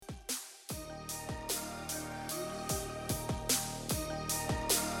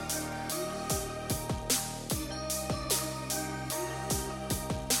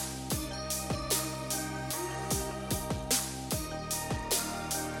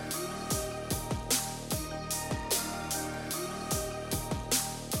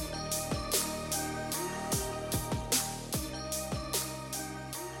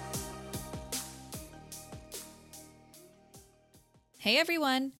Hey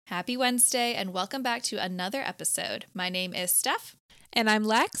everyone, happy Wednesday and welcome back to another episode. My name is Steph. And I'm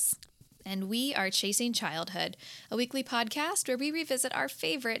Lex. And we are Chasing Childhood, a weekly podcast where we revisit our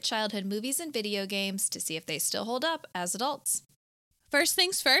favorite childhood movies and video games to see if they still hold up as adults. First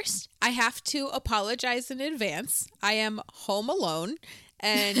things first, I have to apologize in advance. I am home alone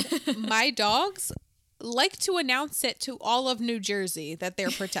and my dogs like to announce it to all of New Jersey that they're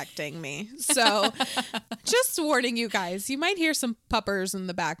protecting me. So just warning you guys, you might hear some puppers in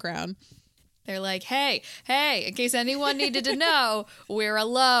the background. They're like, hey, in case anyone needed to know, we're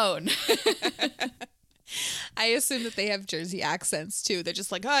alone. I assume that they have Jersey accents too. They're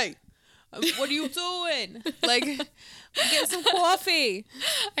just like, hey, what are you doing? Like, get some coffee.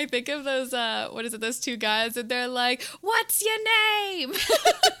 I think of those, those two guys and they're like, what's your name?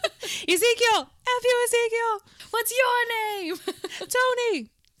 Ezekiel, F you Ezekiel. What's your name? Tony,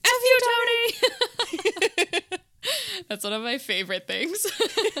 F you Tony. That's one of my favorite things.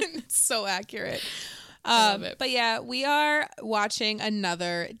 It's so accurate. I love it. But yeah, we are watching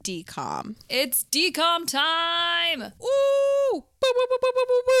another DCOM. It's DCOM time. Woo! Boo, boo, boo, boo, boo,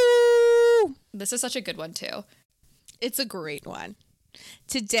 boo, boo. This is such a good one too. It's a great one.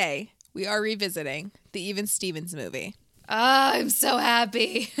 Today, we are revisiting the Even Stevens movie. Ah, I'm so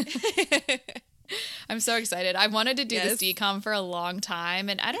happy. I'm so excited. I wanted to do this DCOM for a long time,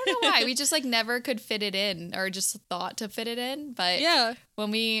 and I don't know why. We just never could fit it in, or just thought to fit it in. But yeah, when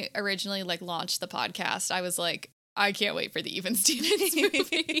we originally launched the podcast, I was like, I can't wait for the Even Stevens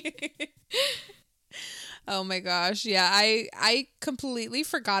movie. Oh my gosh. Yeah, I completely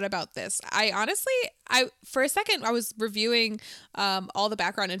forgot about this. I honestly, for a second, I was reviewing all the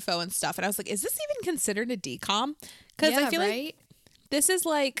background info and stuff, and I was like, is this even considered a DCOM? Because I feel like this is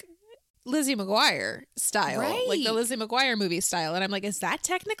like Lizzie McGuire style, like the Lizzie McGuire movie style. And I'm like, is that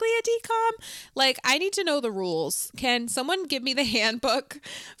technically a DCOM? Like, I need to know the rules. Can someone give me the handbook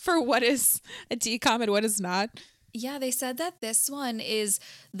for what is a DCOM and what is not? Yeah, they said that this one is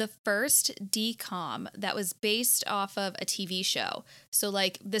the first DCOM that was based off of a TV show. So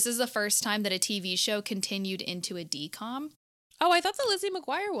this is the first time that a TV show continued into a DCOM. Oh, I thought the Lizzie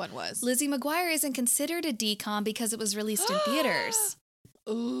McGuire one was. Lizzie McGuire isn't considered a DCOM because it was released in theaters.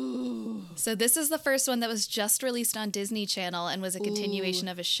 Ooh. So this is the first one that was just released on Disney Channel and was a continuation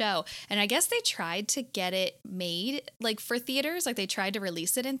of a show. And I guess they tried to get it made for theaters. They tried to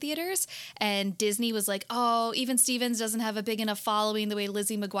release it in theaters. And Disney was like, oh, Even Stevens doesn't have a big enough following the way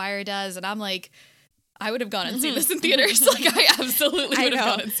Lizzie McGuire does. And I'm like, I would have gone and seen this in theaters. I absolutely would have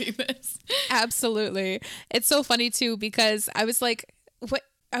gone and seen this. Absolutely. It's so funny too, because I was like, what?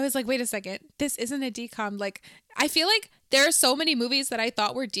 I was like, wait a second, this isn't a DCOM. I feel like there are so many movies that I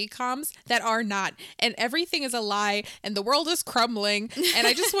thought were DCOMs that are not. And everything is a lie and the world is crumbling and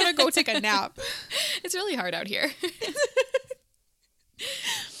I just want to go take a nap. It's really hard out here.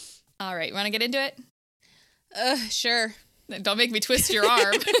 All right, want to get into it? Sure. Don't make me twist your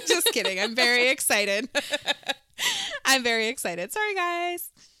arm. Just kidding. I'm very excited. I'm very excited. Sorry, guys.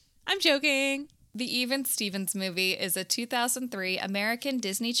 I'm joking. The Even Stevens movie is a 2003 American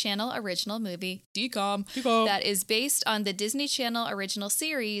Disney Channel original movie, DCOM, that is based on the Disney Channel original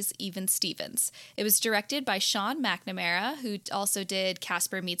series, Even Stevens. It was directed by Sean McNamara, who also did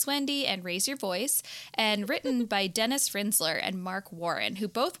Casper Meets Wendy and Raise Your Voice, and written by Dennis Rinsler and Mark Warren, who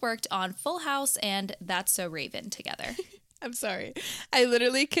both worked on Full House and That's So Raven together. I'm sorry. I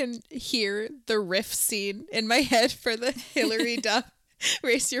literally can hear the riff scene in my head for the Hillary Duff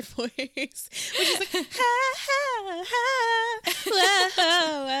Raise Your Voice, which is ha ha ha,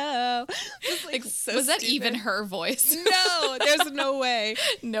 whoa, whoa. So was that stupid. even her voice? No, there's no way.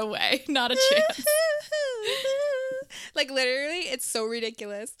 No way. Not a chance. Literally, it's so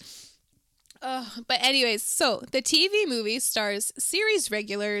ridiculous. But anyways, so the TV movie stars series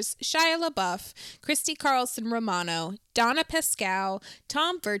regulars Shia LaBeouf, Christy Carlson Romano, Donna Pascal,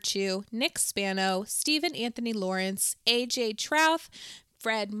 Tom Virtue, Nick Spano, Stephen Anthony Lawrence, AJ Trouth,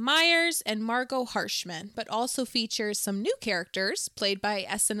 Fred Myers, and Margot Harshman, but also features some new characters played by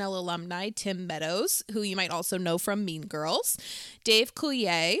SNL alumni Tim Meadows, who you might also know from Mean Girls, Dave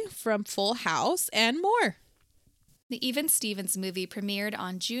Coulier from Full House, and more. The Even Stevens movie premiered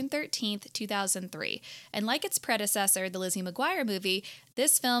on June 13th, 2003, and like its predecessor, the Lizzie McGuire movie,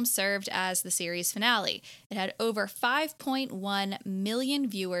 this film served as the series finale. It had over 5.1 million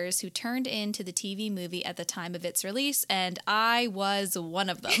viewers who turned into the TV movie at the time of its release, and I was one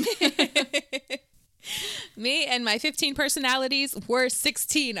of them. Me and my 15 personalities were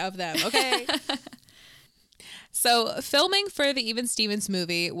 16 of them, okay? So filming for the Even Stevens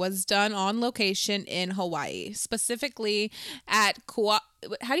movie was done on location in Hawaii, specifically at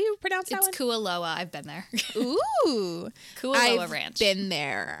how do you pronounce that one? It's Kualoa. I've been there. Ooh. Kualoa I've Ranch. been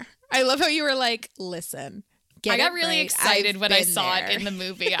there. I love how you were like, listen. I got really excited when I saw it in the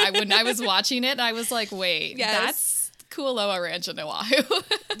movie. When I was watching it, I was like, wait, that's Kualoa Ranch in Oahu.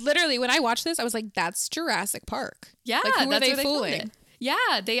 Literally, when I watched this, I was like, that's Jurassic Park. Yeah, like, who that's are they fooling?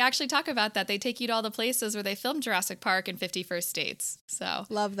 Yeah, they actually talk about that. They take you to all the places where they filmed Jurassic Park in 51st States. So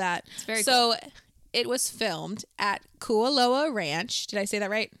love that. It's very cool. So it was filmed at Kualoa Ranch. Did I say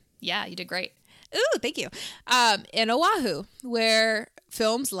that right? Yeah, you did great. Ooh, thank you. In Oahu, where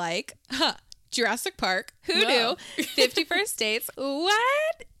films like Jurassic Park, who knew, 51st States,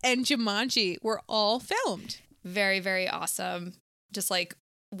 what? And Jumanji were all filmed. Very, very awesome. Just like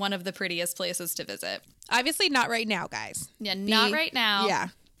one of the prettiest places to visit. Obviously not right now, guys. Yeah, not right now. Yeah.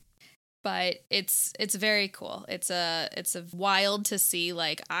 But it's very cool. It's a wild to see.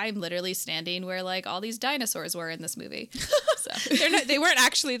 Like, I'm literally standing where like all these dinosaurs were in this movie. So they weren't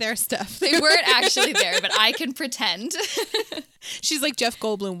actually there, Steph. They weren't actually there, but I can pretend. She's like, Jeff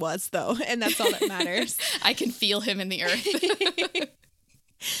Goldblum was, though, and that's all that matters. I can feel him in the earth.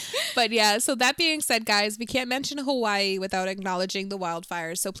 But yeah, so that being said, guys, we can't mention Hawaii without acknowledging the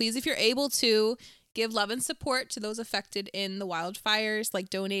wildfires. So please, if you're able to, give love and support to those affected in the wildfires, like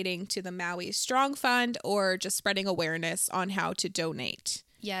donating to the Maui Strong Fund or just spreading awareness on how to donate.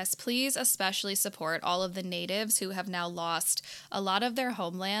 Yes, please especially support all of the natives who have now lost a lot of their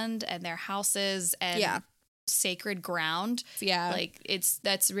homeland and their houses and sacred ground. Yeah. Like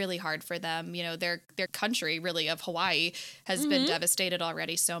that's really hard for them. You know, their country really of Hawaii has been devastated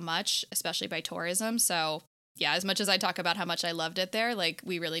already so much, especially by tourism. So yeah, as much as I talk about how much I loved it there, like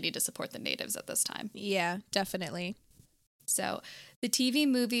we really need to support the natives at this time. Yeah, definitely. So the TV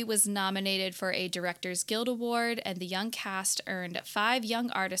movie was nominated for a Directors Guild Award, and the young cast earned 5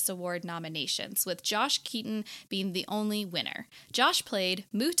 Young Artist Award nominations, with Josh Keaton being the only winner. Josh played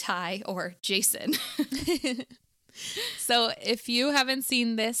Mutai, or Jason. So if you haven't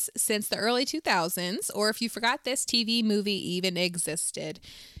seen this since the early 2000s, or if you forgot this TV movie even existed,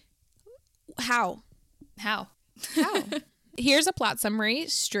 how? Here's a plot summary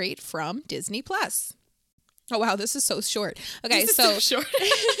straight from Disney Plus. Oh, wow, this is so short. Okay, so short.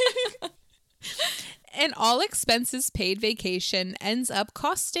 An all expenses paid vacation ends up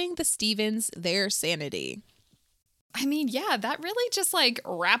costing the Stevens their sanity. I mean, yeah, that really just like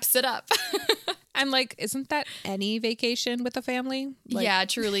wraps it up. I'm like, isn't that any vacation with a family? Like- yeah,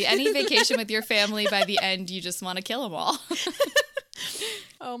 truly. Any vacation with your family, by the end, you just want to kill them all.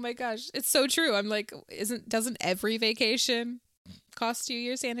 Oh my gosh, it's so true. I'm like, doesn't every vacation cost you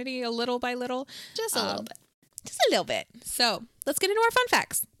your sanity a little by little? Just a little bit. Just a little bit. So let's get into our fun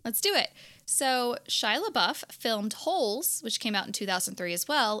facts. Let's do it. So Shia LaBeouf filmed Holes, which came out in 2003 as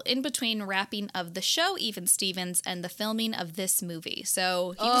well, in between wrapping of the show Even Stevens and the filming of this movie.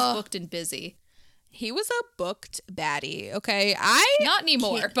 So he was booked and busy. He was a booked baddie, okay? Not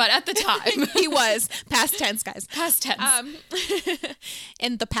anymore, but at the time. He was. Past tense, guys. Past tense.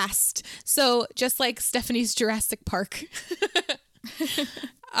 In the past. So just like Stephanie's Jurassic Park.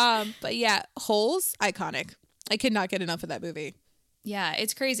 But yeah, Holes, iconic. I could not get enough of that movie. Yeah,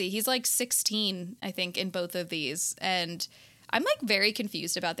 it's crazy. He's like 16, I think, in both of these. And I'm like very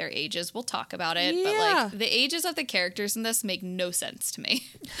confused about their ages. We'll talk about it. Yeah. But like the ages of the characters in this make no sense to me.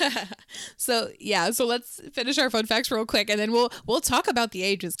 So let's finish our fun facts real quick and then we'll talk about the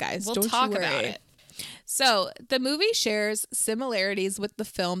ages, guys. We'll Don't talk you worry. about it. So the movie shares similarities with the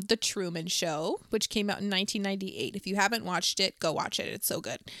film The Truman Show, which came out in 1998. If you haven't watched it, go watch it. It's so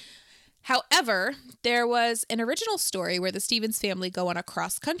good. However, there was an original story where the Stevens family go on a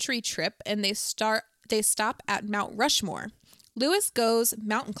cross-country trip and they stop at Mount Rushmore. Lewis goes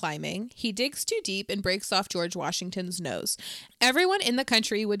mountain climbing. He digs too deep and breaks off George Washington's nose. Everyone in the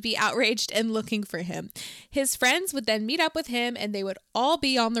country would be outraged and looking for him. His friends would then meet up with him and they would all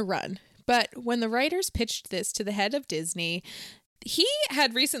be on the run. But when the writers pitched this to the head of Disney, he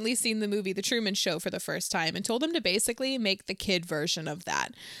had recently seen the movie The Truman Show for the first time and told him to basically make the kid version of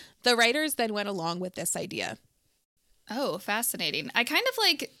that. The writers then went along with this idea. Oh, fascinating. I kind of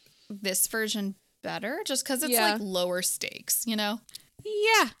like this version better just because it's like lower stakes, you know?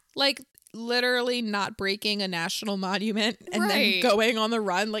 Yeah, like literally not breaking a national monument and then going on the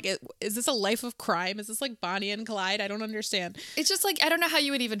run. Like, is this a life of crime? Is this like Bonnie and Clyde? I don't understand. It's just like, I don't know how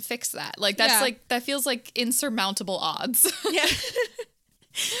you would even fix that. Like, that's like, that feels like insurmountable odds. Yeah.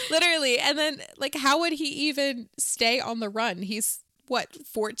 Literally. And then like, how would he even stay on the run? He's what,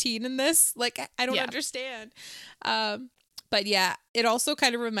 14 in this? Like, I don't understand. But yeah, it also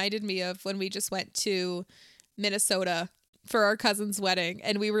kind of reminded me of when we just went to Minnesota for our cousin's wedding,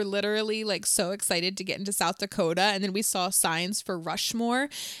 and we were literally like so excited to get into South Dakota, and then we saw signs for Rushmore,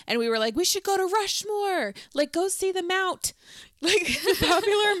 and we were like, we should go to Rushmore, like go see the mount, like the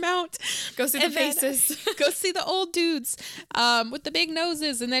popular mount, go see the faces, go see the old dudes with the big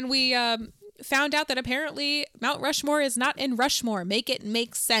noses. And then we found out that apparently Mount Rushmore is not in Rushmore. Make it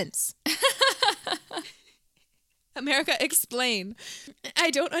make sense. America, explain.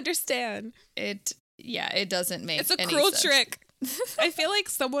 I don't understand. It doesn't make It's a any cruel sense. trick. I feel like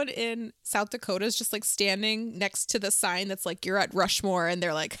someone in South Dakota is just like standing next to the sign that's like, you're at Rushmore, and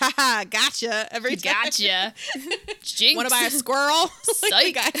they're like, haha, gotcha every time. Gotcha. Jinx. Want to buy a squirrel?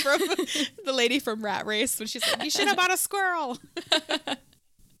 Like Psych. the lady from Rat Race when she's like, you should have bought a squirrel.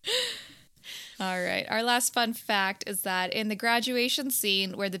 All right. Our last fun fact is that in the graduation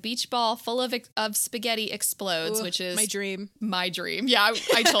scene where the beach ball full of spaghetti explodes, Ooh, which is my dream. My dream. Yeah,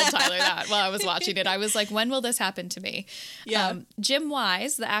 I told Tyler that while I was watching it. I was like, when will this happen to me? Yeah. Jim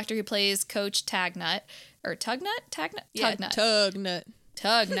Wise, the actor who plays Coach Tagnut, or Tugnut? Yeah, Tugnut.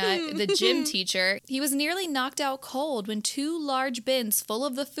 Tugnut, the gym teacher, he was nearly knocked out cold when 2 large bins full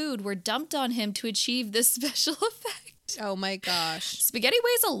of the food were dumped on him to achieve this special effect. Oh my gosh. Spaghetti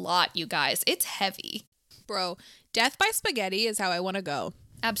weighs a lot, you guys. It's heavy. Bro, death by spaghetti is how I want to go.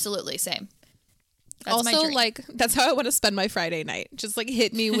 Absolutely, same. That's also, my dream. like, that's how I want to spend my Friday night. Just, like,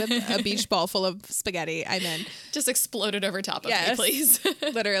 hit me with a beach ball full of spaghetti. I'm in. Just explode it over top of me, please.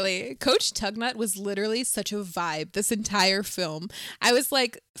 Literally. Coach Tugnut was literally such a vibe this entire film. I was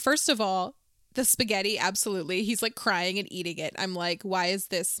like, first of all, the spaghetti, absolutely. He's like crying and eating it. I'm like, why is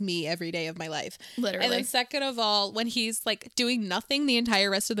this me every day of my life? Literally. And then second of all, when he's like doing nothing the entire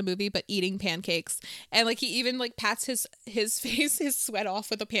rest of the movie but eating pancakes, and like he even like pats his face, his sweat off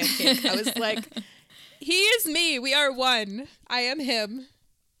with a pancake. I was like, he is me. We are one. I am him.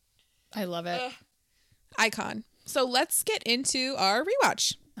 I love it. Icon. So let's get into our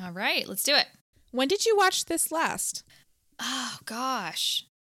rewatch. All right, let's do it. When did you watch this last? Oh, gosh.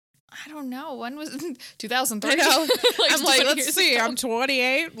 I don't know. When was 2003? I know. Like, I'm like, 20 let's years see. ago. I'm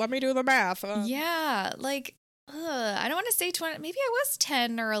 28. Let me do the math. Yeah, like, I don't want to say 20. Maybe I was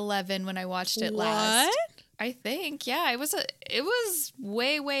 10 or 11 when I watched it last. What? I think, yeah, it was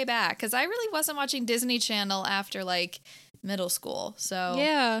way, way back because I really wasn't watching Disney Channel after like middle school. So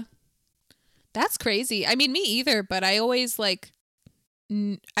Yeah. That's crazy. I mean, me either, but I always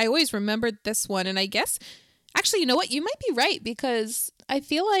remembered this one. And I guess, actually, you know what? You might be right because I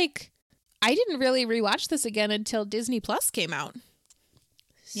feel like I didn't really rewatch this again until Disney Plus came out.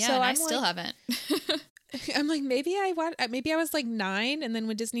 yeah, So and I I'm still like, haven't. I'm like, maybe I was like 9, and then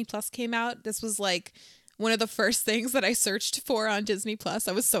when Disney Plus came out, this was like one of the first things that I searched for on Disney Plus.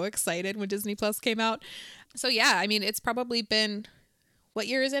 I was so excited when Disney Plus came out. So yeah, I mean, it's probably been, what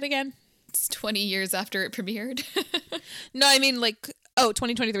year is it again? It's 20 years after it premiered. No, I mean like,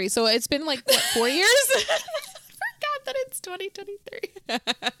 2023. So it's been like, what, 4 years? Forgot that it's 2023.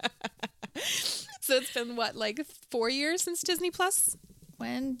 So it's been what, like 4 years since Disney Plus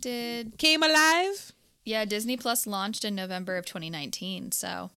When did... came alive? Yeah, Disney Plus launched in November of 2019,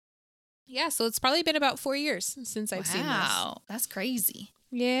 so... Yeah, so it's probably been about 4 years since I've seen this. Wow, that's crazy.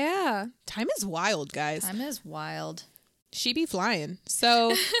 Yeah. Time is wild, guys. Time is wild. She be flying.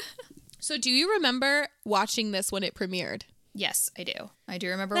 So, so do you remember watching this when it premiered? Yes, I do. I do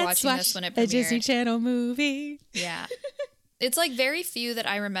remember watching this when it premiered. A Disney Channel movie. Yeah. It's like very few that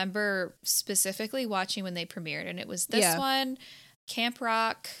I remember specifically watching when they premiered. And it was this one, Camp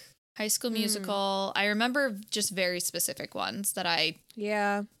Rock, High School Musical. I remember just very specific ones that I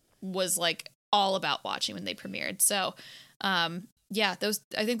was like all about watching when they premiered. So, yeah,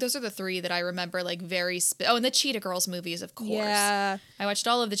 I think those are the 3 that I remember like very and the Cheetah Girls movies, of course. Yeah. I watched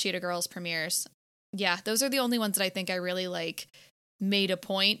all of the Cheetah Girls premieres. Yeah, those are the only ones that I think I really like made a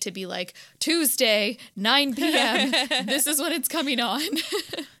point to be like, Tuesday, 9 p.m. This is when it's coming on.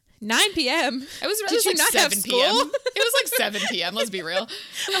 9 p.m. I was Did you like not 7 have p.m. school? It was like 7 p.m. Let's be real.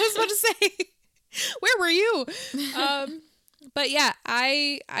 I was about to say, where were you? But yeah,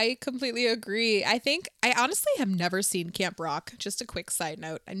 I completely agree. I honestly have never seen Camp Rock. Just a quick side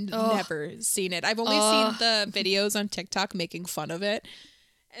note. I've never seen it. I've only seen the videos on TikTok making fun of it.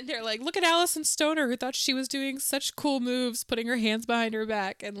 And they're like, look at Allison Stoner, who thought she was doing such cool moves, putting her hands behind her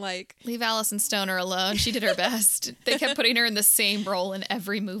back, and like... Leave Allison Stoner alone. She did her best. They kept putting her in the same role in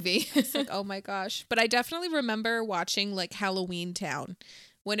every movie. It's like, oh my gosh. But I definitely remember watching like Halloween Town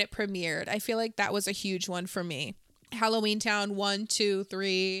when it premiered. I feel like that was a huge one for me. Halloween Town 1, 2,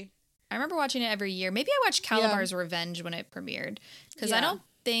 3. I remember watching it every year. Maybe I watched Calabar's Revenge when it premiered. Because I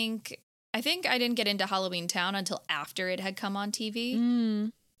think I didn't get into Halloween Town until after it had come on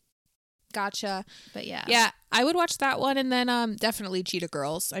TV. Gotcha. But yeah. Yeah, I would watch that one, and then definitely Cheetah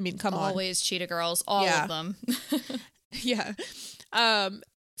Girls. I mean, come on. Always Cheetah Girls, all of them. Yeah.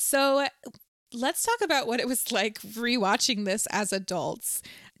 So let's talk about what it was like rewatching this as adults.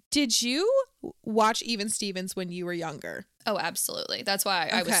 Did you watch Even Stevens when you were younger? Oh, absolutely. That's why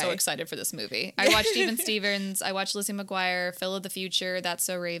I was so excited for this movie. I watched Even Stevens. I watched Lizzie McGuire, Phil of the Future, That's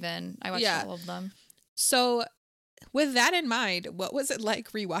So Raven. I watched all of them. So with that in mind, what was it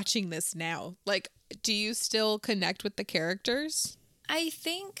like rewatching this now? Like, do you still connect with the characters? I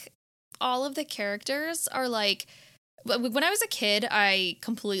think all of the characters are like, when I was a kid, I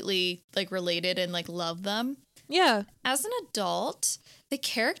completely like related and like loved them. Yeah. As an adult, the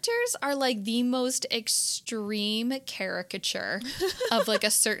characters are like the most extreme caricature of like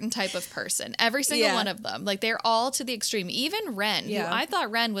a certain type of person. Every single one of them. Like they're all to the extreme. Even Ren, who I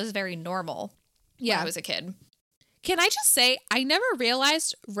thought Ren was very normal when I was a kid. Can I just say, I never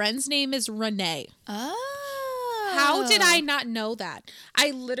realized Ren's name is Renee. Oh. How did I not know that?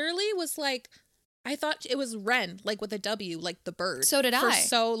 I literally was like, I thought it was Ren, like with a W, like the bird. So did I. For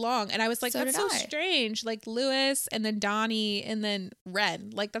so long. And I was like, So that's did so I. strange. Like Lewis and then Donnie and then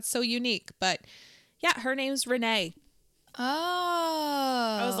Ren. Like that's so unique. But yeah, her name's Renee.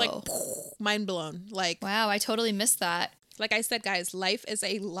 Oh. I was like, mind blown. Like, wow, I totally missed that. Like I said, guys, life is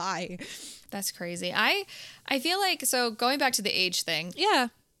a lie. That's crazy. I feel like, so going back to the age thing. Yeah.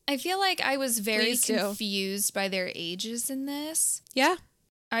 I feel like I was very confused by their ages in this. Yeah.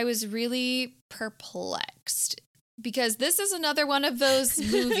 I was really perplexed because this is another one of those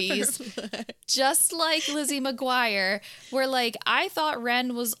movies, just like Lizzie McGuire, where like I thought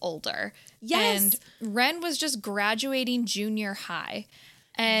Ren was older. Yes. And Ren was just graduating junior high.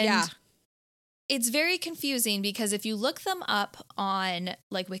 And it's very confusing because if you look them up on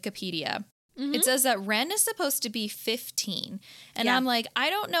like Wikipedia, it says that Ren is supposed to be 15. And I'm like, I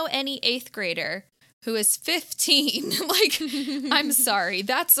don't know any 8th grader who is 15. Like, I'm sorry,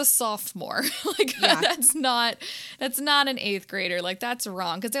 that's a sophomore. Like, that's not an 8th grader. Like, that's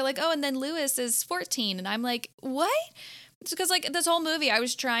wrong. Because they're like, oh, and then Lewis is 14. And I'm like, what? It's because, like, this whole movie, I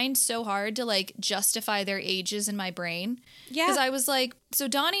was trying so hard to, like, justify their ages in my brain. Yeah. Because I was like, so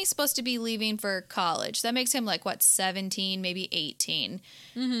Donnie's supposed to be leaving for college. That makes him, like, what, 17, maybe 18.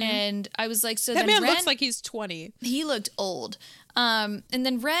 Mm-hmm. And I was like, so that then man looks like he's 20. He looked old. And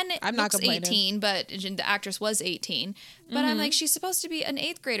then Ren looks 18, but the actress was 18. But I'm like, she's supposed to be an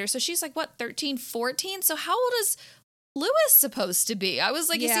 8th grader. So she's like, what, 13, 14? So how old is Lewis supposed to be? I was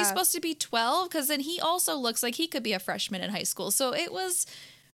like, is he supposed to be 12? Because then he also looks like he could be a freshman in high school. So it was,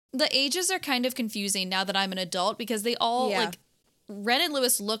 the ages are kind of confusing now that I'm an adult because they all, like, Ren and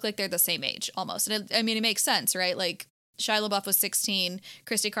Lewis look like they're the same age almost. And I mean, it makes sense, right? Like, Shia LaBeouf was 16,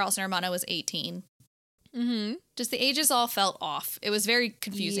 Christy Carlson Romano was 18. Mm-hmm. Just the ages all felt off. It was very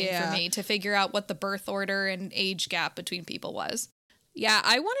confusing for me to figure out what the birth order and age gap between people was. Yeah,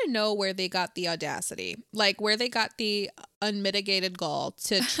 I want to know where they got the audacity, like where they got the unmitigated gall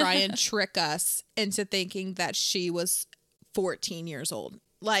to try and trick us into thinking that she was 14 years old.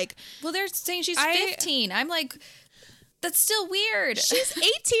 Like, well, they're saying she's 15. I'm like, that's still weird. She's 18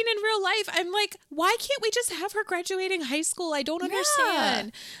 in real life. I'm like, why can't we just have her graduating high school? I don't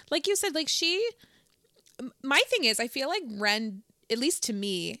understand. Like you said, like my thing is, I feel like Ren, at least to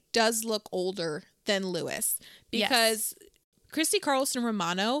me, does look older than Lewis because Christy Carlson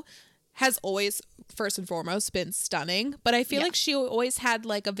Romano has always, first and foremost, been stunning, but I feel like she always had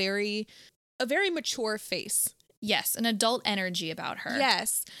like a very mature face. Yes, an adult energy about her.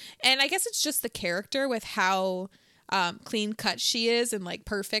 Yes, and I guess it's just the character with how clean cut she is and like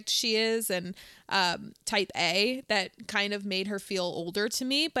perfect she is and type A that kind of made her feel older to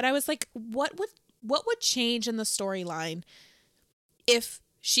me. But I was like, what would change in the storyline if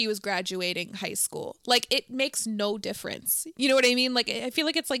she was graduating high school? Like, it makes no difference. You know what I mean? Like, I feel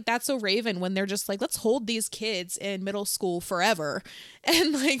like it's like That's So Raven when they're just like, let's hold these kids in middle school forever.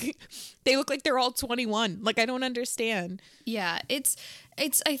 And like, they look like they're all 21. Like, I don't understand. Yeah, it's,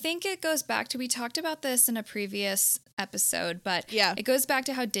 I think it goes back to, we talked about this in a previous episode, but it goes back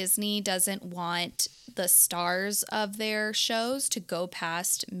to how Disney doesn't want the stars of their shows to go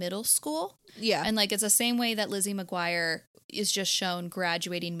past middle school. Yeah. And like, it's the same way that Lizzie McGuire is just shown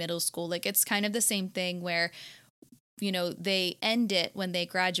graduating middle school. Like, it's kind of the same thing where, you know, they end it when they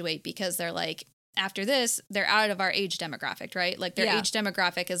graduate because they're like, after this, they're out of our age demographic, right? Like, their age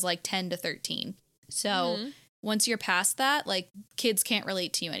demographic is like 10 to 13. So once you're past that, like, kids can't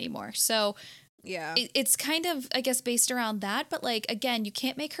relate to you anymore. So Yeah. It's kind of, I guess, based around that. But like, again, you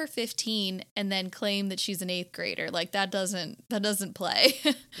can't make her 15 and then claim that she's an 8th grader. Like that doesn't play.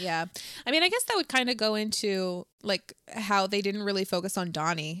 Yeah. I mean, I guess that would kind of go into like how they didn't really focus on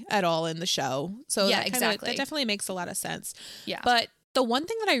Donnie at all in the show. So Yeah, that definitely makes a lot of sense. Yeah. But the one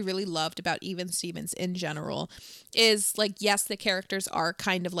thing that I really loved about Even Stevens in general is like, yes, the characters are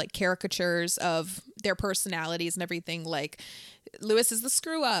kind of like caricatures of their personalities and everything. Like Lewis is the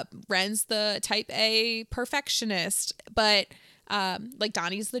screw up, Ren's the type A perfectionist, but like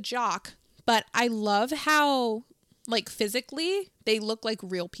Donnie's the jock. But I love how like physically they look like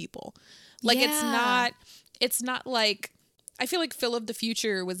real people. Like it's not like, I feel like Phil of the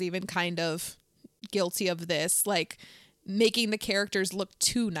Future was even kind of guilty of this, like making the characters look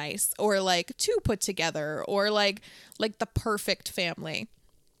too nice or like too put together or like the perfect family.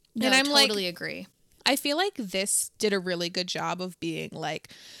 No, and I'm totally like, agree. I feel like this did a really good job of being like,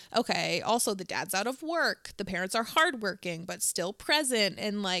 okay, also the dad's out of work, the parents are hardworking but still present,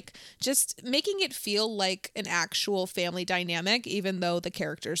 and like just making it feel like an actual family dynamic, even though the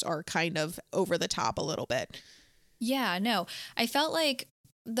characters are kind of over the top a little bit. Yeah, no, I felt like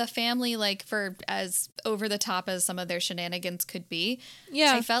the family, like, for as over the top as some of their shenanigans could be,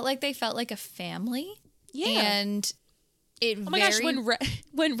 Yeah, I felt like they felt like a family. Yeah. And it oh my gosh,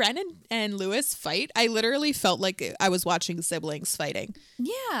 when Ren and Lewis fight, I literally felt like I was watching siblings fighting.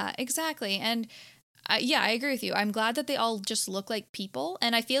 Yeah, exactly. And yeah, I agree with you. I'm glad that they all just look like people.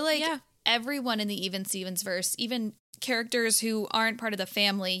 And I feel like everyone in the Even Stevens verse, even characters who aren't part of the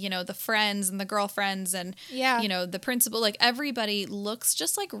family, you know, the friends and the girlfriends and, you know, the principal, like everybody looks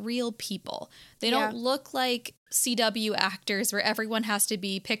just like real people. They don't look like CW actors where everyone has to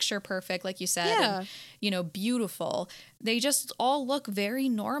be picture perfect, like you said, and, you know, beautiful. They just all look very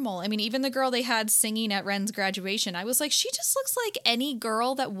normal. I mean, even the girl they had singing at Ren's graduation, I was like, she just looks like any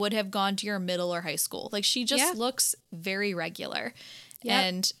girl that would have gone to your middle or high school. Like she just looks very regular.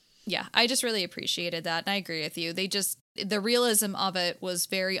 And yeah, I just really appreciated that. And I agree with you. The realism of it was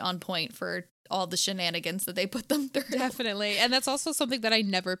very on point for all the shenanigans that they put them through. Definitely. And that's also something that I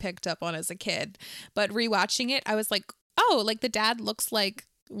never picked up on as a kid. But rewatching it, I was like, oh, like the dad looks like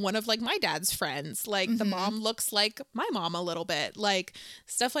one of like my dad's friends. Like the mom looks like my mom a little bit. Like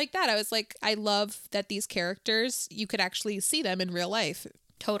stuff like that. I was like, I love that these characters, you could actually see them in real life.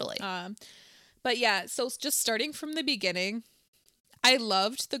 Totally. But yeah, so just starting from the beginning, I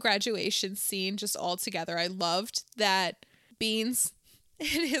loved the graduation scene just all together. I loved that Beans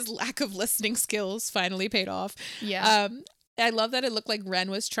and his lack of listening skills finally paid off. Yeah. I love that it looked like Ren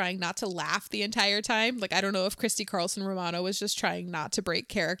was trying not to laugh the entire time. Like, I don't know if Christy Carlson Romano was just trying not to break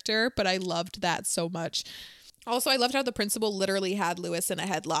character, but I loved that so much. Also, I loved how the principal literally had Lewis in a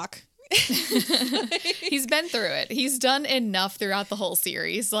headlock. He's been through it. He's done enough throughout the whole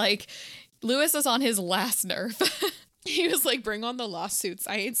series. Like, Lewis is on his last nerve. He was like, bring on the lawsuits.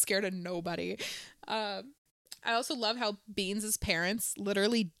 I ain't scared of nobody. I also love how Beans' parents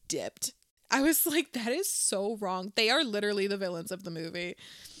literally dipped. I was like, that is so wrong. They are literally the villains of the movie.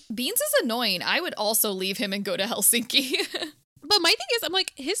 Beans is annoying. I would also leave him and go to Helsinki. But my thing is, I'm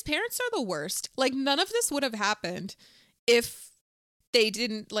like, his parents are the worst. Like, none of this would have happened if they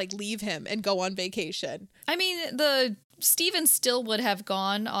didn't like leave him and go on vacation. I mean, the Stevens still would have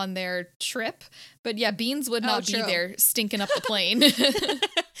gone on their trip, but yeah, Beans would not be there stinking up the plane.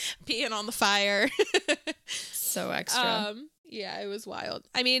 Peeing on the fire. So extra. Yeah, it was wild.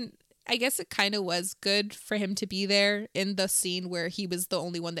 I mean, I guess it kind of was good for him to be there in the scene where he was the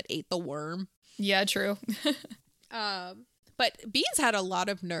only one that ate the worm. Yeah, true. But Beans had a lot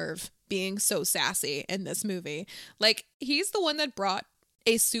of nerve being so sassy in this movie. Like, he's the one that brought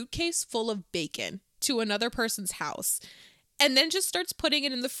a suitcase full of bacon to another person's house and then just starts putting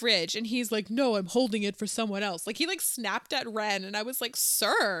it in the fridge, and he's like, no, I'm holding it for someone else. Like, he like snapped at Ren, and I was like,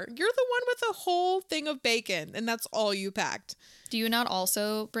 sir, you're the one with a whole thing of bacon and that's all you packed. Do you not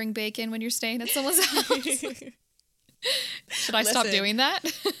also bring bacon when you're staying at someone's house? Should I stop doing that?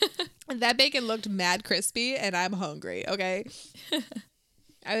 That bacon looked mad crispy and I'm hungry, okay?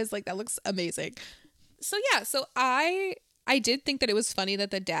 I was like, that looks amazing. So yeah, so I did think that it was funny that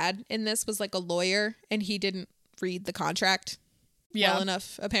the dad in this was like a lawyer and he didn't read the contract well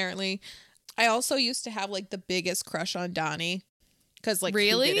enough, apparently. I also used to have like the biggest crush on Donnie because like,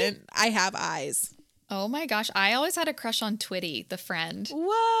 really? Who didn't? I have eyes. Oh my gosh, I always had a crush on Twitty, the friend.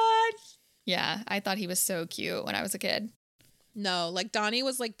 What? Yeah, I thought he was so cute when I was a kid. No, like Donnie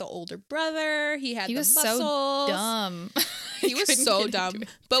was like the older brother. He had the muscles. So dumb. He was so dumb.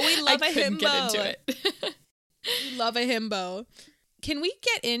 But we love a himbo. Get into it. We love a himbo. Can we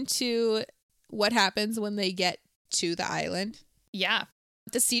get into what happens when they get to the island? Yeah.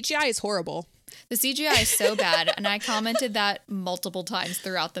 The CGI is horrible. The CGI is so bad, and I commented that multiple times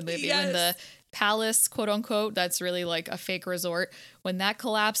throughout the movie. Yes. When the palace, quote unquote, that's really like a fake resort, when that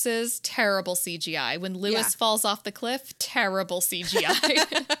collapses, terrible CGI. When Lewis falls off the cliff, terrible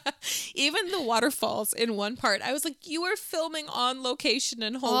CGI. Even the waterfalls in one part, I was like, you were filming on location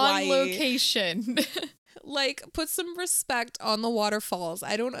in Hawaii. On location. Like, put some respect on the waterfalls.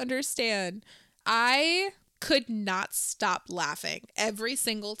 I don't understand. I could not stop laughing every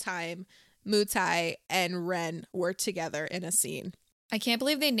single time Mutai and Ren were together in a scene. I can't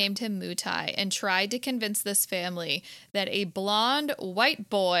believe they named him Mutai and tried to convince this family that a blonde white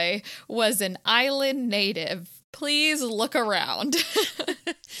boy was an island native. Please look around.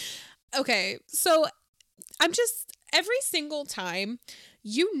 Okay, so I'm just, every single time,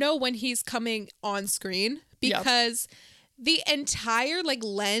 you know when he's coming on screen because the entire like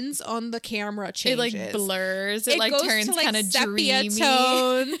lens on the camera changes. It like blurs. It like goes turns to, like, kind of sepia dreamy.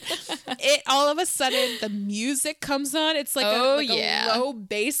 tone. It all of a sudden the music comes on. It's like, a low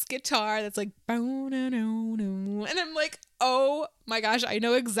bass guitar that's like, and I'm like, oh my gosh, I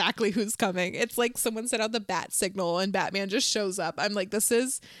know exactly who's coming. It's like someone set out the bat signal and Batman just shows up. I'm like, this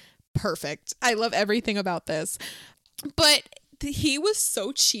is perfect. I love everything about this. But he was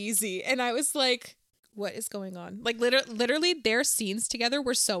so cheesy, and I was like, what is going on? Like, literally their scenes together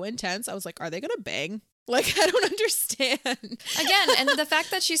were so intense. I was like, are they gonna bang? Like, I don't understand. Again, and the fact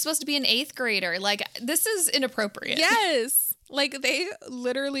that she's supposed to be an 8th grader, like, this is inappropriate. Yes. Like, they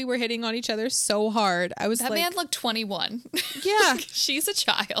literally were hitting on each other so hard. I was that like, man looked 21. Yeah. She's a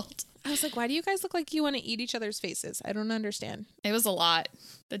child. I was like, why do you guys look like you want to eat each other's faces? I don't understand. It was a lot.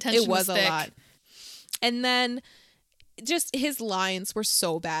 The tension was thick. A lot. And then just his lines were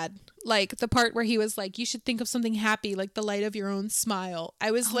so bad. Like the part where he was like, you should think of something happy, like the light of your own smile.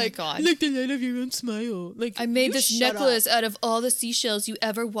 I was like, my God. Like the light of your own smile. Like, I made this necklace out of all the seashells you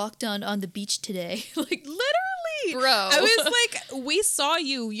ever walked on the beach today. Like, literally. bro. I was like, we saw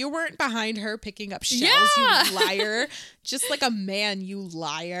you. You weren't behind her picking up shells, you liar. Just like a man, you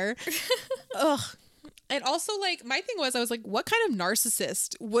liar. Ugh. And also, like, my thing was, I was like, what kind of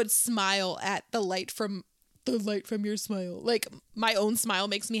narcissist would smile at the light from your smile? Like, my own smile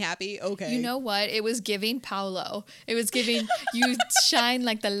makes me happy. Okay. You know what? It was giving Paolo. It was giving, you shine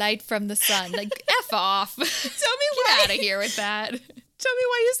like the light from the sun. Like, F off. Tell me why. Get out of here with that. Tell me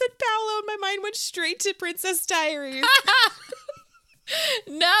why you said Paolo, and my mind went straight to Princess Diaries.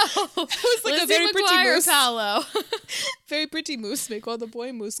 No. It was like Lizzie a very McGuire pretty moose. Paolo. Very pretty moose. Make all the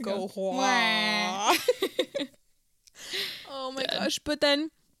boy moose go, Wah. Oh my gosh. But then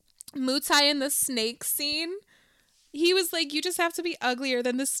Mutai in the snake scene, he was like, you just have to be uglier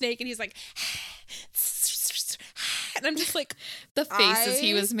than the snake. And he's like, and I'm just like, the faces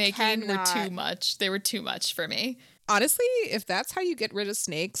he was making cannot. were too much. They were too much for me. Honestly, if that's how you get rid of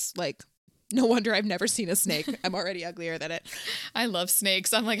snakes, like, no wonder I've never seen a snake. I'm already uglier than it. I love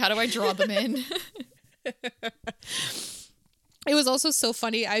snakes. I'm like, how do I draw them in? It was also so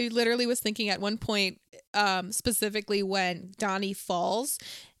funny. I literally was thinking at one point, specifically when Donnie falls,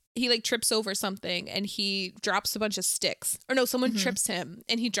 he like trips over something and he drops a bunch of sticks. Or no, someone trips him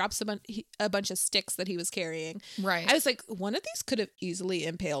and he drops a bunch of sticks that he was carrying. Right. I was like, one of these could have easily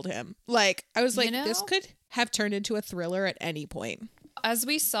impaled him. Like, I was like, this could have turned into a thriller at any point. As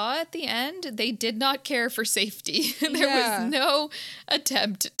we saw at the end, they did not care for safety. There was no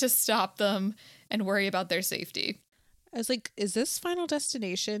attempt to stop them and worry about their safety. I was like, is this Final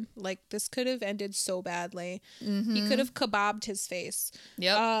Destination? Like, this could have ended so badly. He could have kebabbed his face.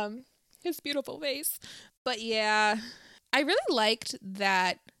 Yep. His beautiful face. But yeah, I really liked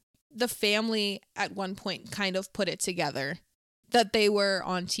that the family at one point kind of put it together that they were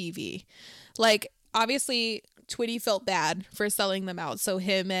on TV. Like, obviously, Twitty felt bad for selling them out. So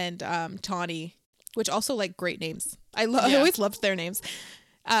him and Tawny, which also like great names. I always loved their names.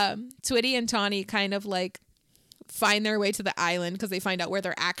 Twitty and Tawny kind of like find their way to the island because they find out where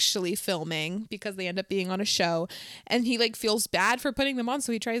they're actually filming because they end up being on a show. And he like feels bad for putting them on.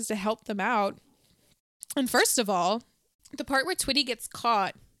 So he tries to help them out. And first of all, the part where Twitty gets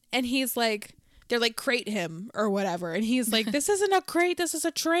caught and he's like, they're like, crate him or whatever. And he's like, this isn't a crate. This is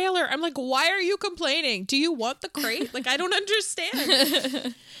a trailer. I'm like, why are you complaining? Do you want the crate? Like, I don't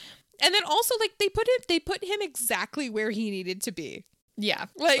understand. And then also like they put him exactly where he needed to be. Yeah.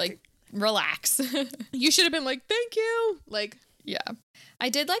 Like relax. You should have been like, thank you. Like, yeah. I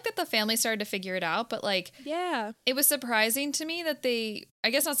did like that the family started to figure it out, but like, yeah, it was surprising to me that I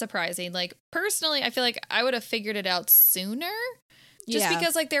guess not surprising. Like, personally, I feel like I would have figured it out sooner. Just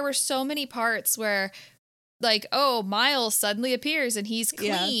because, like, there were so many parts where, like, oh, Miles suddenly appears and he's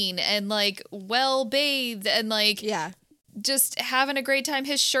clean and, like, well-bathed and, like, just having a great time.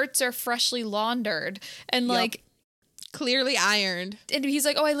 His shirts are freshly laundered and like clearly ironed. And he's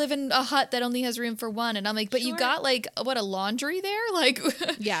like, oh, I live in a hut that only has room for one. And I'm like, but you got like, what, a laundry there? Like,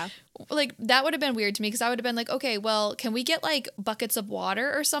 yeah. Like that would have been weird to me because I would have been like, okay, well, can we get like buckets of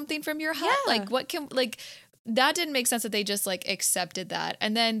water or something from your hut? Yeah. Like what can, like, that didn't make sense that they just like accepted that.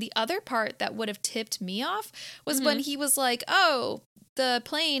 And then the other part that would have tipped me off was when he was like, oh, the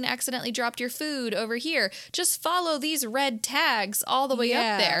plane accidentally dropped your food over here. Just follow these red tags all the way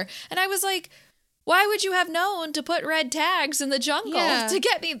up there. And I was like, why would you have known to put red tags in the jungle to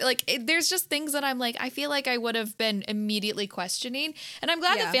get me? Like, there's just things that I'm like, I feel like I would have been immediately questioning. And I'm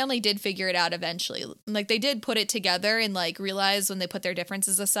glad the family did figure it out eventually. Like, they did put it together and, like, realize when they put their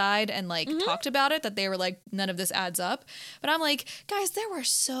differences aside and, like, talked about it that they were like, none of this adds up. But I'm like, guys, there were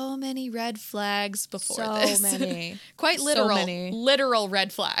so many red flags before this. So many. Quite literal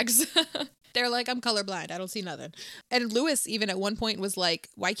red flags. They're like, I'm colorblind. I don't see nothing. And Lewis even at one point was like,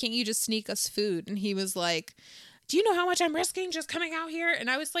 why can't you just sneak us food? And he was like, do you know how much I'm risking just coming out here?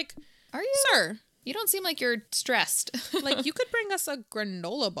 And I was like, are you? Sir. You don't seem like you're stressed. Like, you could bring us a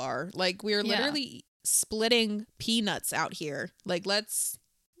granola bar. Like, we're literally splitting peanuts out here. Like, let's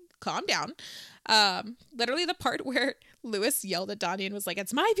calm down. Literally the part where Lewis yelled at Donnie and was like,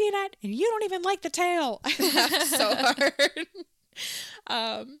 it's my peanut and you don't even like the tail. I laughed so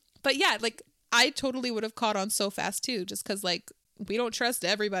hard. But yeah, like, I totally would have caught on so fast too, just because, like, we don't trust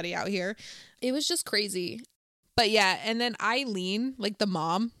everybody out here. It was just crazy. But yeah, and then Eileen, like the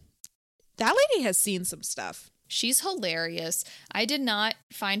mom, that lady has seen some stuff. She's hilarious. I did not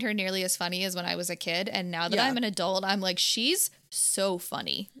find her nearly as funny as when I was a kid. And now that I'm an adult, I'm like, she's so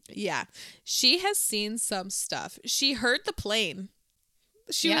funny. Yeah. She has seen some stuff. She heard the plane.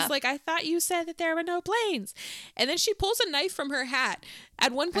 She was like, I thought you said that there were no planes. And then she pulls a knife from her hat.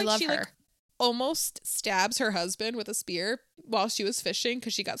 At one point, she like almost stabs her husband with a spear while she was fishing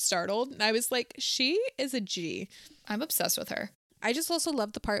because she got startled. And I was like, she is a G. I'm obsessed with her. I just also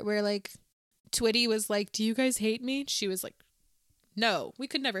love the part where like Twitty was like, do you guys hate me? She was like, no, we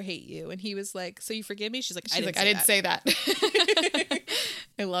could never hate you. And he was like, so you forgive me? She's like, I didn't say that.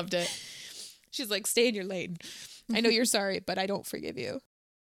 I loved it. She's like, stay in your lane. I know you're sorry, but I don't forgive you.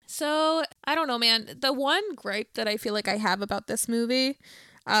 So, I don't know, man. The one gripe that I feel like I have about this movie,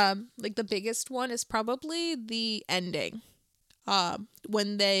 like the biggest one is probably the ending.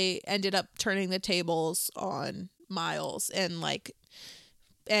 When they ended up turning the tables on Miles and like,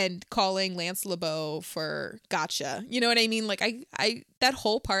 and calling Lance LeBeau for gotcha. You know what I mean? Like I that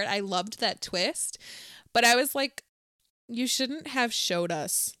whole part, I loved that twist, but I was like, you shouldn't have showed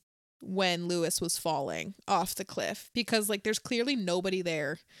us when Lewis was falling off the cliff because like there's clearly nobody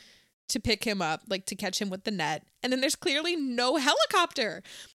there to pick him up, like to catch him with the net. And then there's clearly no helicopter.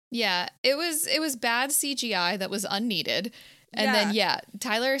 Yeah, it was bad CGI that was unneeded. And then,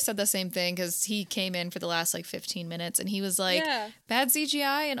 Tyler said the same thing because he came in for the last like 15 minutes and he was like, bad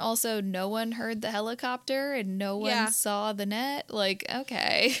CGI. And also no one heard the helicopter and no one saw the net. Like,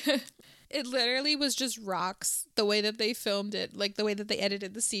 okay. It literally was just rocks, the way that they filmed it, like the way that they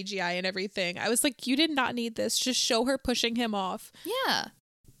edited the CGI and everything. I was like, you did not need this. Just show her pushing him off. Yeah.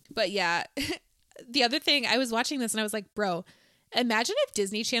 But yeah, the other thing, I was watching this and I was like, bro, imagine if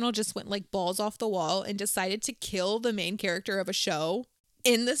Disney Channel just went like balls off the wall and decided to kill the main character of a show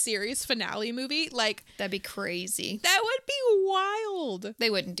in the series finale movie. Like, that'd be crazy. That would be wild. They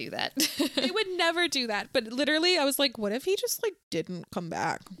wouldn't do that. They would never do that. But literally, I was like, what if he just like didn't come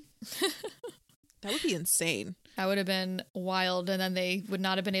back? That would be insane. That would have been wild, and then they would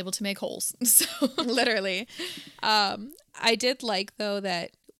not have been able to make holes. So literally. I did like though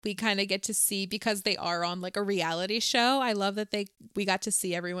that we kind of get to see, because they are on like a reality show. I love that we got to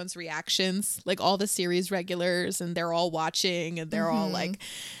see everyone's reactions, like all the series regulars, and they're all watching and they're all like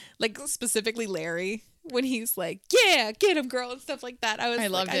specifically Larry when he's like, yeah, get him, girl, and stuff like that. I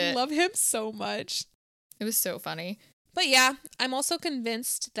love him so much. It was so funny. But yeah, I'm also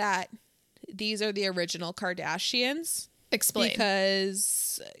convinced that these are the original Kardashians. Explain.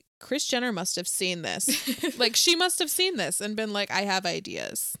 Because Kris Jenner must have seen this. Like, she must have seen this and been like, I have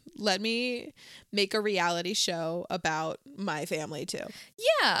ideas. Let me make a reality show about my family too.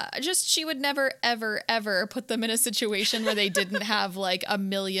 Yeah, just she would never, ever, ever put them in a situation where they didn't have like $1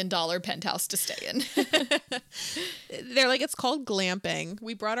 million penthouse to stay in. They're like, it's called glamping.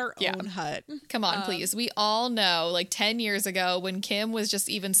 We brought our own hut. Come on, please. We all know like 10 years ago when Kim was just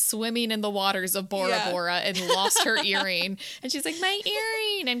even swimming in the waters of Bora Bora and lost her earring. And she's like, my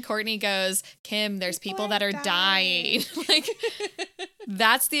earring. And Courtney goes, Kim, there's people that are dying. Like,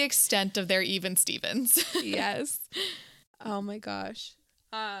 that's the extent of their even Stevens. Yes. Oh my gosh.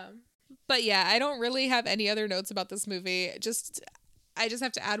 But But yeah, I don't really have any other notes about this movie. I just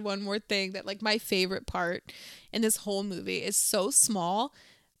have to add one more thing that like my favorite part in this whole movie is so small,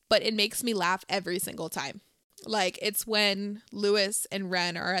 but it makes me laugh every single time. Like it's when Lewis and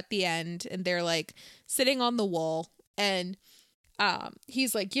Ren are at the end and they're like sitting on the wall and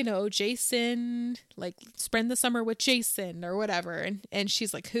he's like, you know, Jason, like spend the summer with Jason or whatever. And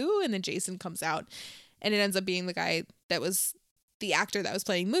she's like, who? And then Jason comes out and it ends up being the guy that was the actor that was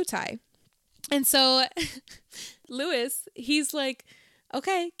playing Mutai. And so Lewis, he's like,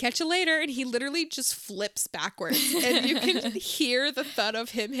 okay, catch you later. And he literally just flips backwards and you can hear the thud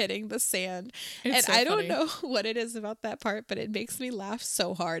of him hitting the sand. It's and so I don't know what it is about that part, but it makes me laugh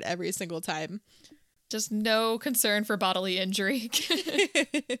so hard every single time. Just no concern for bodily injury.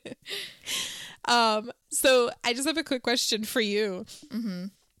 So I just have a quick question for you. Mm-hmm.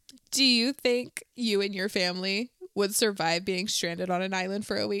 Do you think you and your family would survive being stranded on an island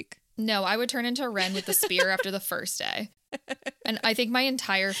for a week? No, I would turn into Ren with the spear after the first day. And I think my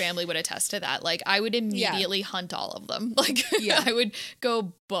entire family would attest to that. Like, I would immediately hunt all of them. Like, I would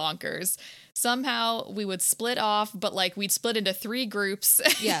go bonkers. Somehow we would split off, but like we'd split into 3 groups.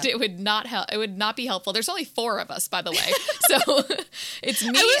 And it would not help. It would not be helpful. There's only 4 of us, by the way. So it's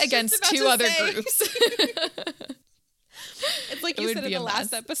me against 2 other groups. It's like you said in the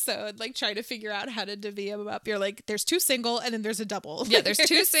last episode, like trying to figure out how to divvy them up. You're like, there's 2 single and then there's a double. Yeah, there's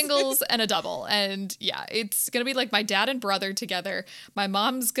 2 singles and a double. And yeah, it's going to be like my dad and brother together. My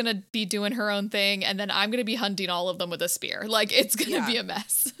mom's going to be doing her own thing. And then I'm going to be hunting all of them with a spear. Like, it's going to be a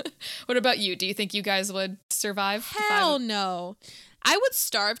mess. What about you? Do you think you guys would survive? Hell no. I would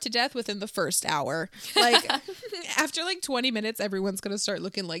starve to death within the first hour. Like, after like 20 minutes, everyone's going to start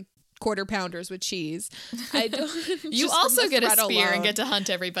looking like quarter pounders with cheese. I don't. You also get a spear and get to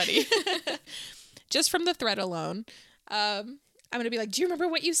hunt everybody. Just from the threat alone. I'm gonna be like, do you remember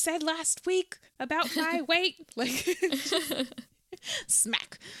what you said last week about my weight? Like,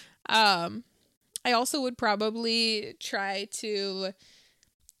 smack. I also would probably I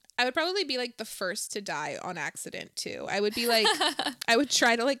would probably be like the first to die on accident too. I would be like, I would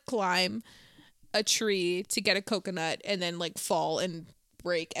try to like climb a tree to get a coconut and then like fall and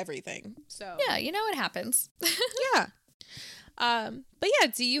break everything. So yeah, you know, it happens. Yeah. But yeah,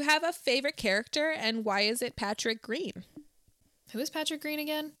 do you have a favorite character and why is it Patrick Green? Who is Patrick Green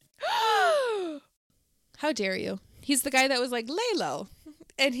again? How dare you? He's the guy that was like Lalo,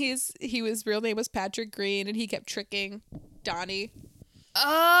 and his real name was Patrick Green, and he kept tricking Donnie.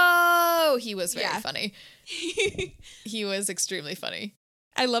 Oh, he was very funny. He was extremely funny.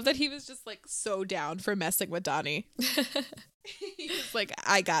 I love that he was just like so down for messing with Donnie. He was like,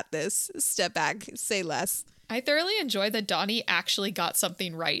 I got this. Step back. Say less. I thoroughly enjoyed that Donnie actually got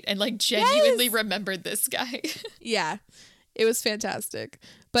something right and like genuinely remembered this guy. Yeah, it was fantastic.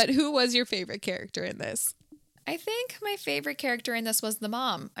 But who was your favorite character in this? I think my favorite character in this was the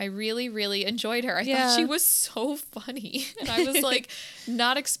mom. I really, really enjoyed her. I thought she was so funny. And I was like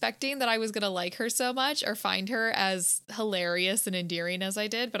not expecting that I was going to like her so much or find her as hilarious and endearing as I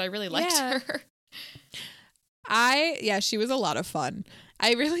did, but I really liked her. She was a lot of fun.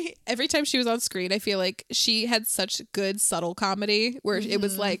 Every time she was on screen, I feel like she had such good subtle comedy where it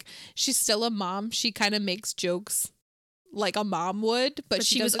was like, she's still a mom. She kind of makes jokes like a mom would, but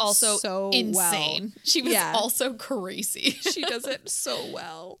she was also so insane. Well. She was also crazy. She does it so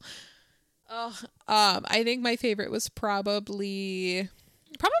well. I think my favorite was probably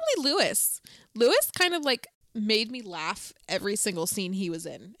Lewis. Lewis kind of like made me laugh every single scene he was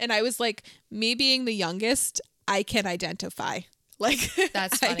in. And I was like, me being the youngest, I can identify. Like,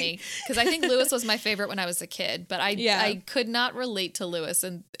 that's funny because I think Lewis was my favorite when I was a kid, but I could not relate to Lewis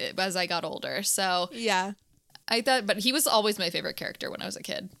as I got older. So yeah, I thought, but he was always my favorite character when I was a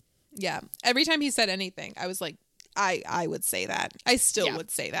kid. Yeah, every time he said anything, I was like, I would say that. I still would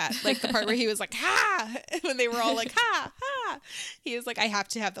say that. Like the part where he was like, ha, when they were all like, ha, ha. He was like, I have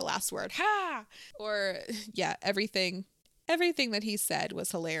to have the last word, ha. Or yeah, everything that he said was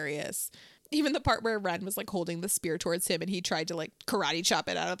hilarious. Even the part where Ren was like holding the spear towards him and he tried to like karate chop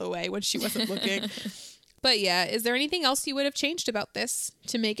it out of the way when she wasn't looking. But yeah, is there anything else you would have changed about this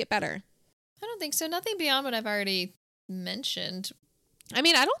to make it better? I don't think so. Nothing beyond what I've already mentioned. I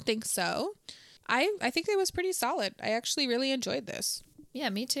mean, I don't think so. I think it was pretty solid. I actually really enjoyed this. Yeah,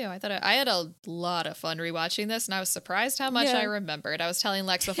 me too. I thought I had a lot of fun rewatching this and I was surprised how much I remembered. I was telling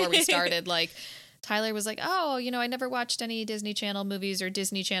Lex before we started, like, Tyler was like, oh, you know, I never watched any Disney Channel movies or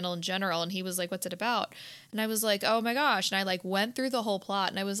Disney Channel in general. And he was like, what's it about? And I was like, oh my gosh. And I like went through the whole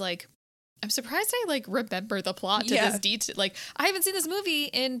plot and I was like, I'm surprised I like remember the plot to this detail. Like, I haven't seen this movie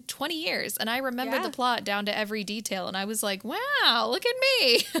in 20 years and I remember the plot down to every detail. And I was like, wow, look at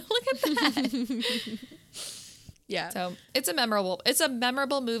me. Look at that. Yeah. So it's a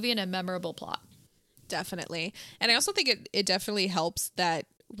memorable movie and a memorable plot. Definitely. And I also think it definitely helps that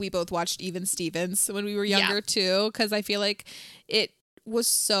we both watched Even Stevens when we were younger too. Cause I feel like it was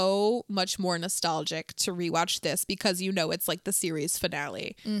so much more nostalgic to rewatch this because it's like the series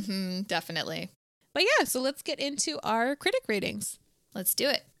finale. Mm-hmm, definitely. But yeah, so let's get into our critic ratings. Let's do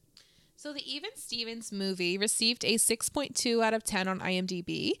it. So the Even Stevens movie received a 6.2 out of 10 on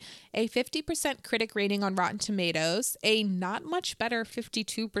IMDb, a 50% critic rating on Rotten Tomatoes, a not much better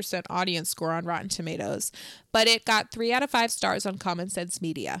 52% audience score on Rotten Tomatoes, but it got 3 out of 5 stars on Common Sense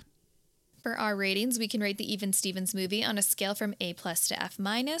Media. For our ratings, we can rate the Even Stevens movie on a scale from A+ to F-.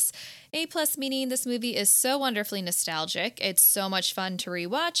 A+ meaning this movie is so wonderfully nostalgic, it's so much fun to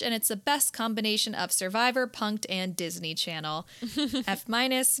rewatch, and it's the best combination of Survivor, Punk'd, and Disney Channel. F-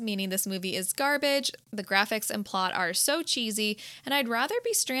 meaning this movie is garbage, the graphics and plot are so cheesy, and I'd rather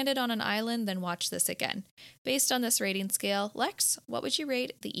be stranded on an island than watch this again. Based on this rating scale, Lex, what would you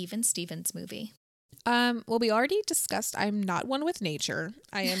rate the Even Stevens movie? Well, we already discussed I'm not one with nature.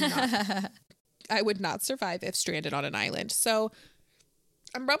 I would not survive if stranded on an island. So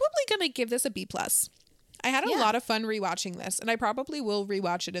I'm probably going to give this a B+. I had a lot of fun rewatching this, and I probably will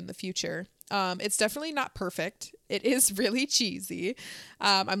rewatch it in the future. It's definitely not perfect. It is really cheesy.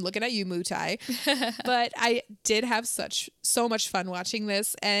 I'm looking at you, Mutai. But I did have so much fun watching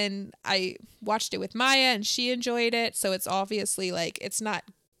this, and I watched it with Maya, and she enjoyed it. So it's obviously like it's not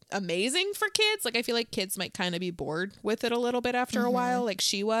amazing for kids. Like I feel like kids might kind of be bored with it a little bit after a while, like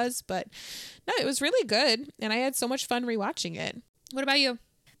she was, but no, it was really good and I had so much fun rewatching it. What about you?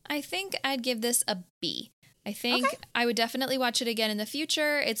 I think I'd give this a B. I think I would definitely watch it again in the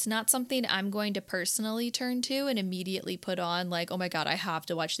future. It's not something I'm going to personally turn to and immediately put on like, oh my God, I have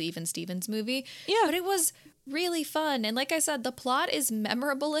to watch the Even Stevens movie. Yeah. But it was really fun. And like I said, the plot is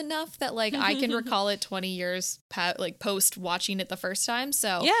memorable enough that like I can recall it 20 years post watching it the first time.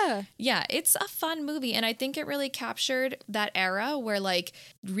 So yeah, it's a fun movie. And I think it really captured that era where like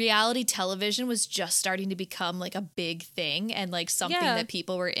reality television was just starting to become like a big thing and like something that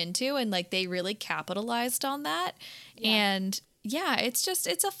people were into. And like they really capitalized on that. And yeah, it's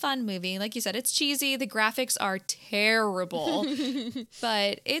a fun movie. Like you said, it's cheesy. The graphics are terrible,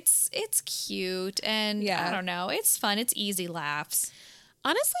 but it's cute and I don't know. It's fun. It's easy laughs.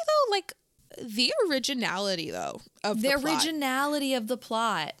 Honestly, though, like the originality though of the originality of the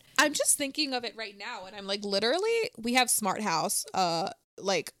plot. I'm just thinking of it right now, and I'm like, literally, we have Smart House.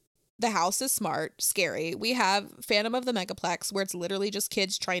 Like the house is smart, scary. We have Phantom of the Megaplex, where it's literally just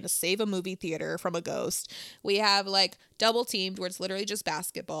kids trying to save a movie theater from a ghost. We have like Double Teamed, where it's literally just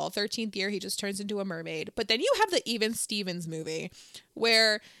basketball. 13th Year, he just turns into a mermaid. But then you have the Even Stevens movie,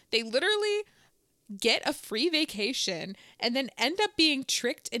 where they literally get a free vacation and then end up being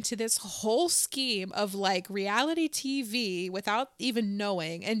tricked into this whole scheme of like reality TV without even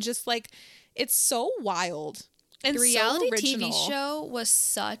knowing. And just like, it's so wild. And the reality so original. TV show was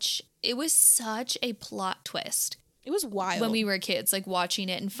such a plot twist. It was wild. When we were kids, like watching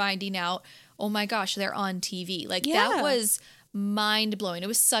it and finding out, oh my gosh, they're on TV. Like that was mind blowing. It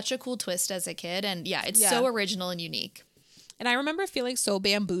was such a cool twist as a kid. And it's so original and unique. And I remember feeling so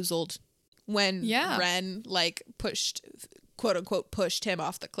bamboozled when Ren like quote unquote pushed him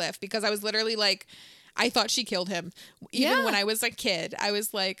off the cliff, because I was literally like, I thought she killed him. Even when I was a kid, I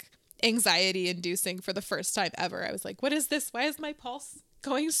was like, anxiety inducing for the first time ever. I was like, what is this? Why is my pulse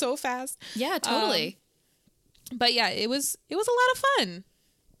going so fast? Yeah, totally. But yeah, it was a lot of fun.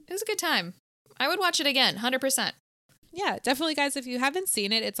 It was a good time. I would watch it again, 100%. Yeah, definitely, guys. If you haven't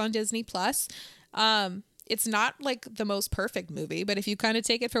seen it, it's on Disney Plus. It's not like the most perfect movie, but if you kind of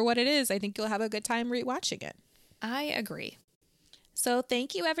take it for what it is, I think you'll have a good time rewatching it. I agree. So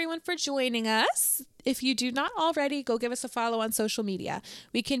thank you everyone for joining us. If you do not already, go give us a follow on social media.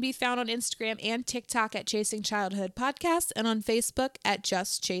 We can be found on Instagram and TikTok at Chasing Childhood Podcast and on Facebook at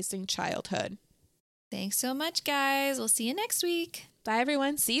Just Chasing Childhood. Thanks so much, guys. We'll see you next week. Bye,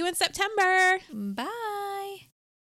 everyone. See you in September. Bye.